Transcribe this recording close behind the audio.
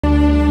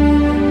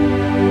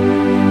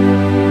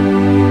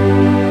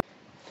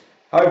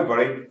Hi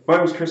everybody, my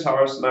name is Chris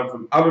Harris and I'm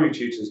from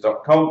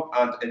allerytutors.com,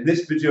 and in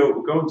this video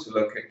we're going to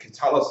look at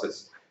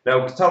catalysis.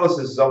 Now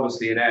catalysis is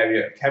obviously an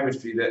area of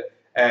chemistry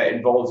that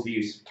involves the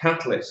use of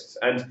catalysts,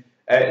 and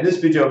in this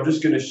video I'm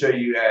just going to show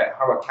you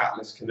how a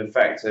catalyst can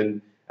affect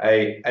an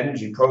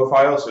energy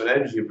profile, so an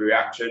energy of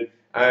reaction,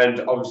 and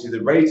obviously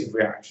the rate of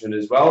reaction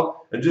as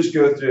well, and just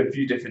go through a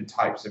few different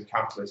types of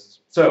catalysts.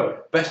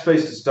 So best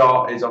place to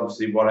start is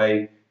obviously what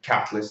a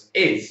catalyst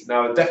is.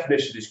 Now a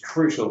definition is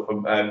crucial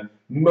from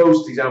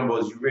most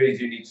examples. You really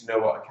do need to know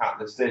what a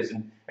catalyst is,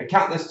 and a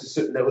catalyst is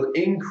something that will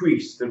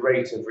increase the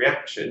rate of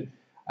reaction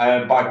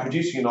by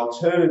producing an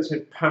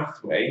alternative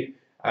pathway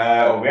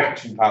or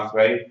reaction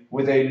pathway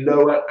with a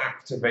lower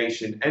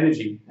activation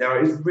energy. Now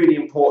it is really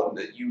important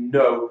that you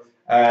know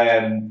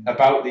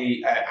about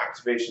the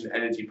activation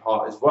energy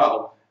part as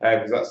well,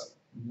 because that's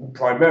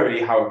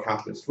primarily how a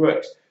catalyst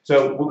works.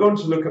 So we're going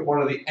to look at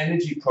one of the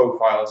energy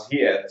profiles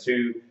here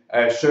to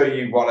show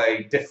you what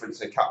a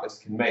difference a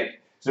catalyst can make.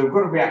 So we've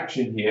got a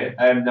reaction here,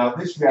 and now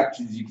this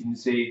reaction, as you can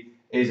see,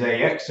 is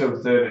a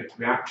exothermic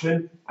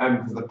reaction,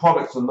 because the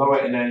products are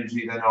lower in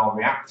energy than our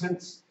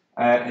reactants.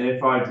 And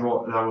if I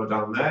draw an arrow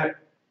down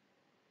there,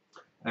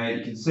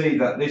 you can see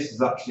that this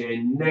is actually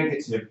a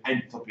negative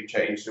enthalpy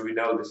change, so we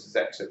know this is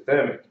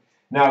exothermic.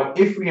 Now,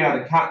 if we add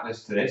a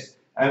catalyst to this,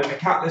 a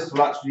catalyst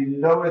will actually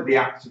lower the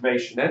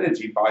activation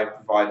energy by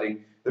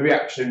providing the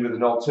reaction with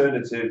an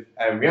alternative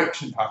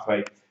reaction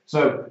pathway.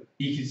 So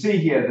you can see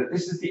here that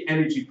this is the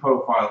energy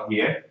profile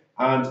here,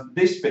 and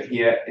this bit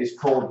here is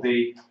called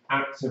the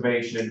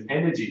activation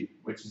energy,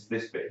 which is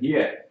this bit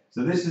here.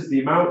 So this is the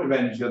amount of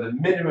energy, or the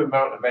minimum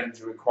amount of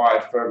energy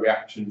required for a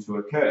reaction to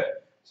occur.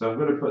 So I'm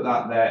going to put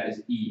that there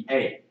as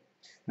EA.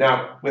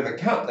 Now, with a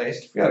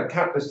catalyst, if we add a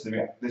catalyst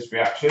to this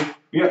reaction,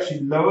 we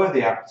actually lower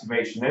the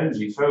activation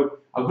energy. So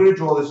I'm going to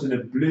draw this in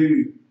a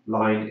blue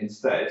line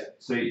instead.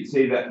 So you can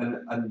see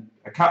that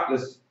a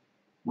catalyst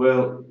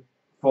will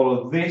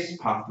follow this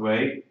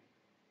pathway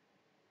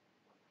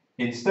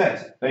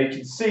instead. Now you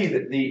can see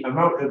that the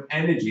amount of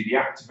energy, the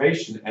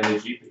activation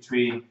energy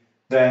between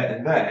there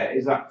and there,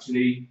 is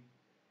actually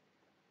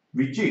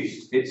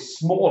reduced. It's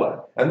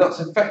smaller, and that's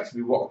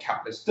effectively what a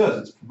catalyst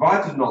does. It's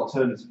provided an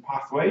alternative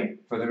pathway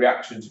for the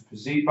reaction to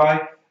proceed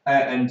by,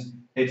 and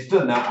it's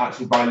done that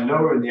actually by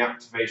lowering the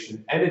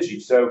activation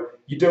energy. So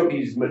you don't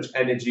need as much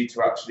energy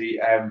to actually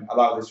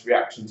allow this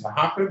reaction to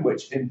happen,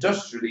 which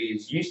industrially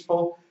is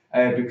useful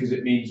because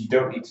it means you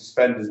don't need to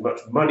spend as much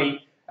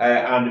money,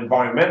 and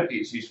environmentally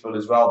it's useful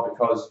as well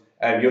because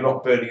you're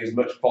not burning as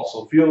much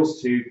fossil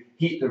fuels to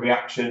heat the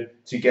reaction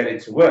to get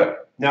it to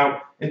work.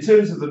 Now, in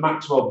terms of the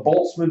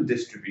maxwell-boltzmann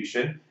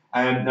distribution,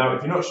 now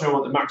if you're not sure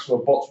what the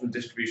maxwell-boltzmann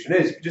distribution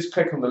is, you just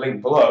click on the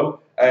link below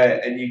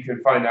and you can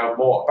find out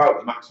more about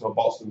the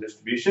maxwell-boltzmann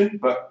distribution,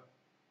 but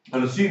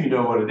I'll assume you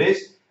know what it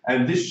is,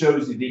 and this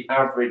shows you the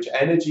average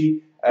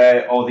energy,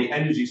 or the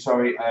energy,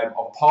 sorry,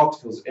 of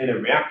particles in a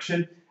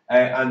reaction,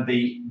 and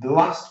the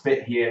last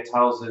bit here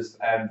tells us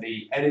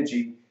the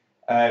energy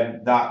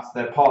that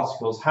the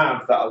particles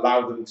have that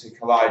allow them to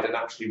collide and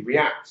actually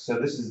react. So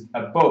this is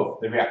above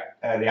the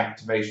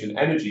activation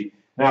energy.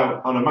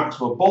 Now, on a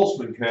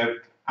Maxwell-Boltzmann curve,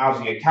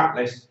 adding a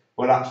catalyst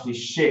will actually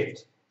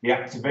shift the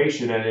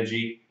activation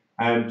energy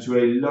to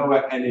a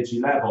lower energy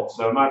level.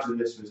 So imagine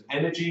this was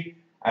energy.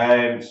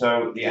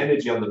 So the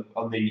energy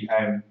on the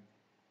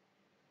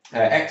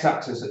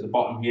x-axis at the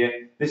bottom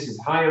here, this is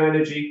higher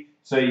energy.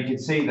 So you can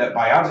see that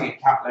by adding a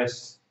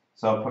catalyst,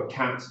 so I'll put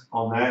cat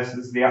on there, so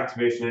this is the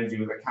activation energy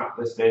with a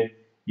catalyst in,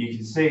 you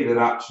can see that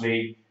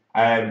actually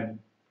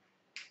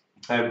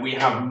we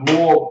have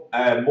more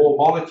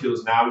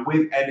molecules now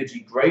with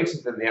energy greater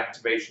than the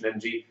activation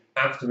energy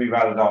after we've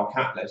added our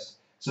catalyst.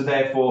 So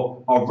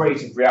therefore our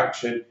rate of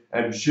reaction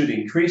should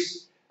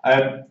increase.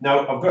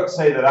 Now I've got to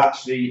say that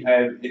actually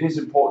it is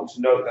important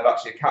to note that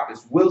actually a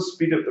catalyst will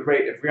speed up the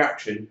rate of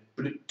reaction,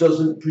 but it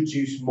doesn't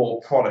produce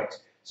more product.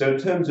 So in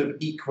terms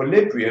of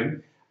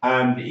equilibrium,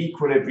 the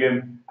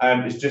equilibrium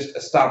is just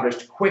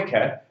established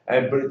quicker,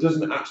 but it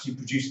doesn't actually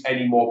produce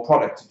any more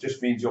product. It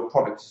just means your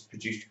product is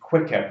produced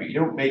quicker, but you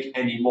don't make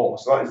any more.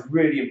 So that is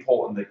really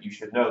important that you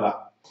should know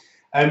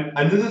that.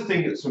 Another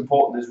thing that's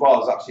important as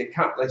well is actually a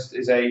catalyst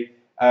is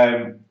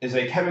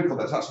a chemical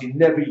that's actually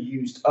never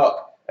used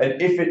up.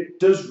 And if it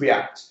does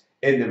react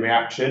in the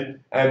reaction,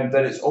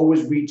 then it's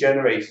always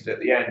regenerated at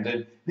the end.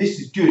 And this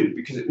is good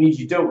because it means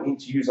you don't need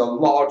to use a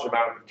large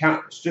amount of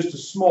catalyst. Just a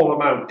small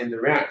amount in the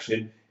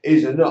reaction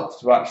is enough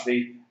to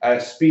actually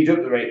speed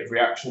up the rate of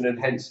reaction and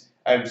hence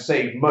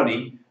save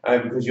money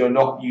because you're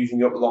not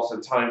using up a lot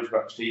of time to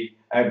actually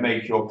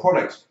make your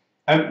product.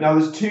 Now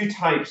there's two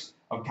types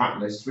of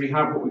catalysts. We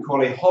have what we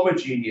call a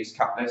homogeneous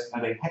catalyst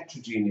and a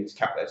heterogeneous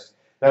catalyst.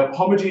 Now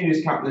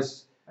homogeneous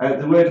catalyst,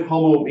 the word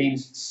homo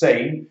means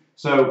same,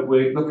 so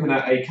we're looking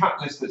at a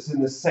catalyst that's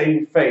in the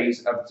same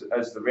phase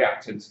as the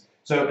reactants.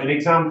 So an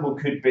example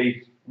could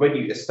be when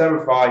you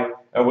esterify,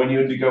 when you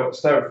undergo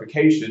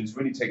esterifications,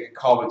 when you take a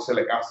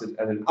carboxylic acid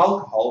and an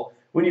alcohol,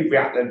 when you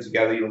react them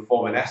together, you'll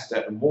form an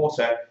ester and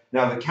water.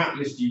 Now the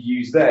catalyst you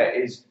use there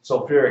is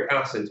sulfuric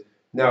acid.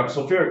 Now,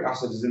 sulfuric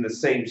acid is in the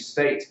same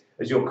state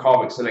as your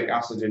carboxylic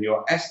acid and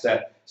your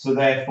ester, so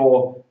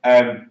therefore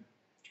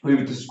we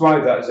would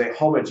describe that as a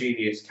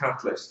homogeneous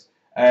catalyst.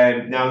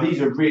 Now,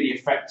 these are really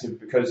effective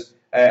because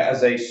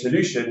as a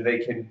solution, they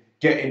can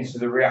get into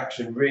the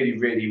reaction really,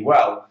 really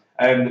well.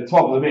 The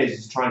problem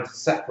is trying to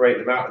separate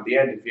them out at the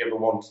end. If you ever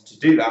wanted to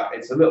do that,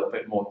 it's a little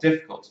bit more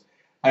difficult.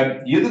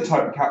 The other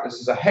type of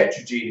catalyst is a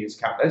heterogeneous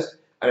catalyst,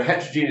 and a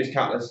heterogeneous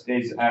catalyst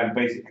is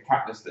basically a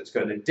catalyst that's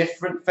got a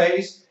different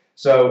phase.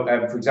 So,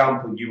 for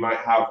example, you might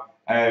have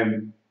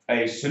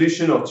a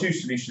solution or two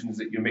solutions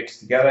that you mix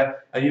together,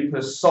 and you put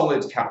a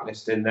solid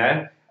catalyst in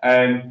there.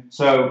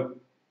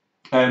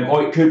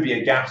 Or it could be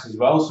a gas as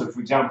well. So, for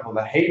example,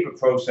 the Haber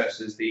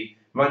process is the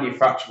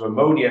manufacture of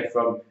ammonia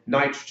from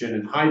nitrogen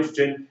and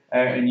hydrogen,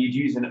 and you'd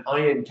use an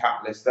iron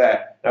catalyst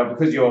there. Now,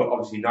 because you're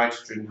obviously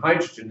nitrogen and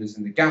hydrogen is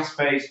in the gas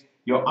phase,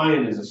 your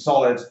iron is a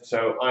solid,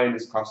 so iron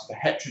is classed as a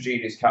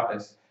heterogeneous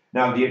catalyst.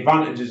 Now, the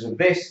advantages of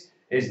this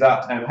is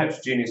that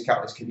heterogeneous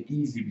catalysts can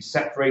easily be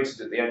separated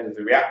at the end of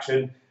the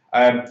reaction,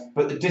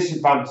 but the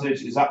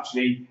disadvantage is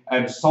actually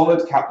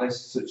solid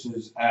catalysts such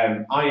as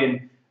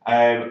iron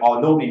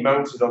are normally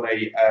mounted on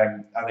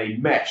a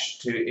mesh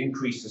to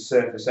increase the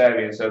surface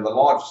area. So the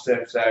larger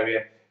surface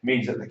area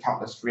means that the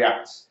catalyst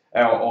reacts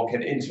or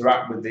can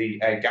interact with the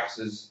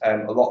gases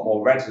a lot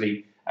more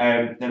readily.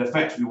 And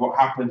effectively what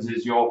happens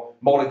is your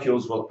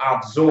molecules will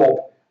adsorb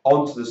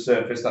onto the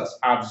surface. That's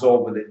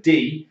adsorb with a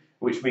D,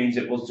 which means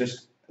it will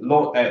just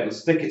it will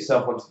stick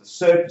itself onto the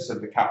surface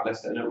of the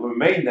catalyst, and it will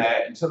remain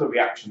there until the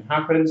reaction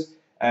happens,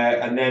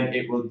 and then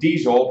it will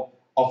desorb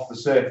off the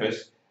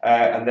surface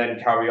and then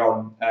carry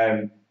on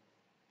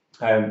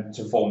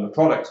to form the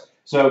product.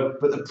 So,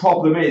 but the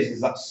problem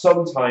is that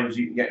sometimes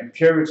you can get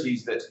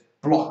impurities that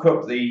block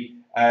up the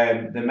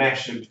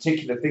mesh, and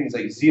particular things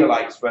like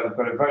zeolites, where they've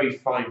got a very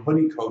fine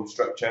honeycomb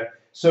structure.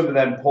 Some of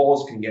them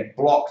pores can get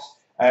blocked,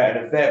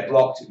 and if they're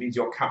blocked, it means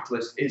your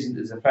catalyst isn't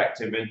as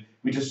effective. And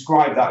we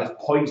describe that as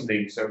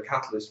poisoning, so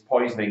catalyst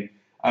poisoning,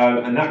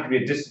 and that can be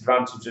a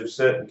disadvantage of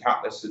certain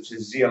catalysts, such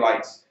as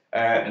zeolites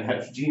and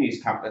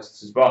heterogeneous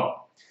catalysts as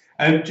well.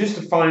 And just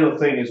a final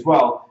thing as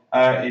well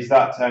is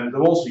that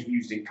they're also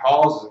used in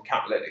cars as a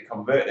catalytic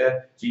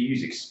converter. So you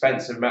use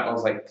expensive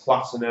metals like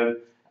platinum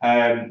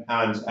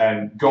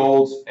and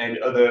gold and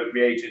other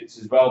reagents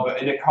as well.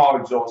 But in a car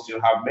exhaust,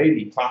 you'll have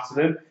mainly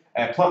platinum.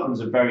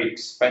 Platinum's a very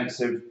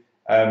expensive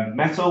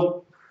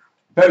metal,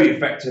 very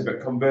effective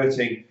at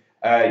converting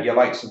your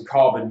likes of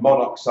carbon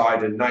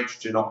monoxide and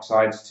nitrogen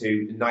oxides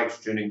to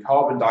nitrogen and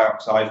carbon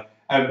dioxide.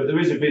 But there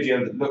is a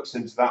video that looks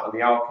into that on the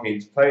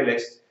alkanes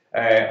playlist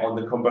on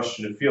the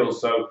combustion of fuels.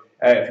 So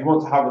if you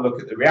want to have a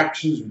look at the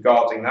reactions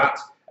regarding that,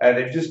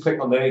 then you just click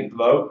on the link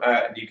below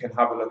and you can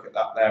have a look at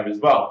that there as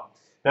well.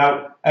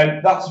 Now,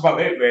 that's about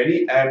it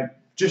really.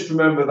 Just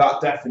remember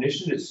that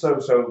definition. It's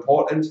so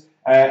important,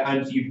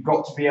 and you've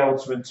got to be able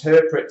to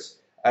interpret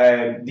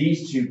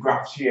these two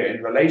graphs here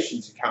in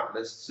relation to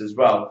catalysts as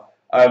well.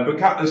 But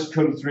catalysts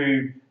come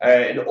through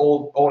in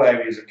all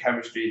areas of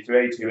chemistry,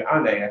 through A2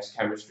 and AS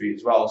chemistry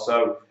as well.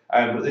 So,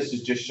 but this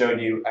is just showing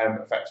you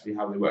effectively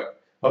how they work.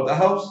 Hope that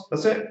helps.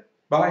 That's it.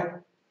 Bye.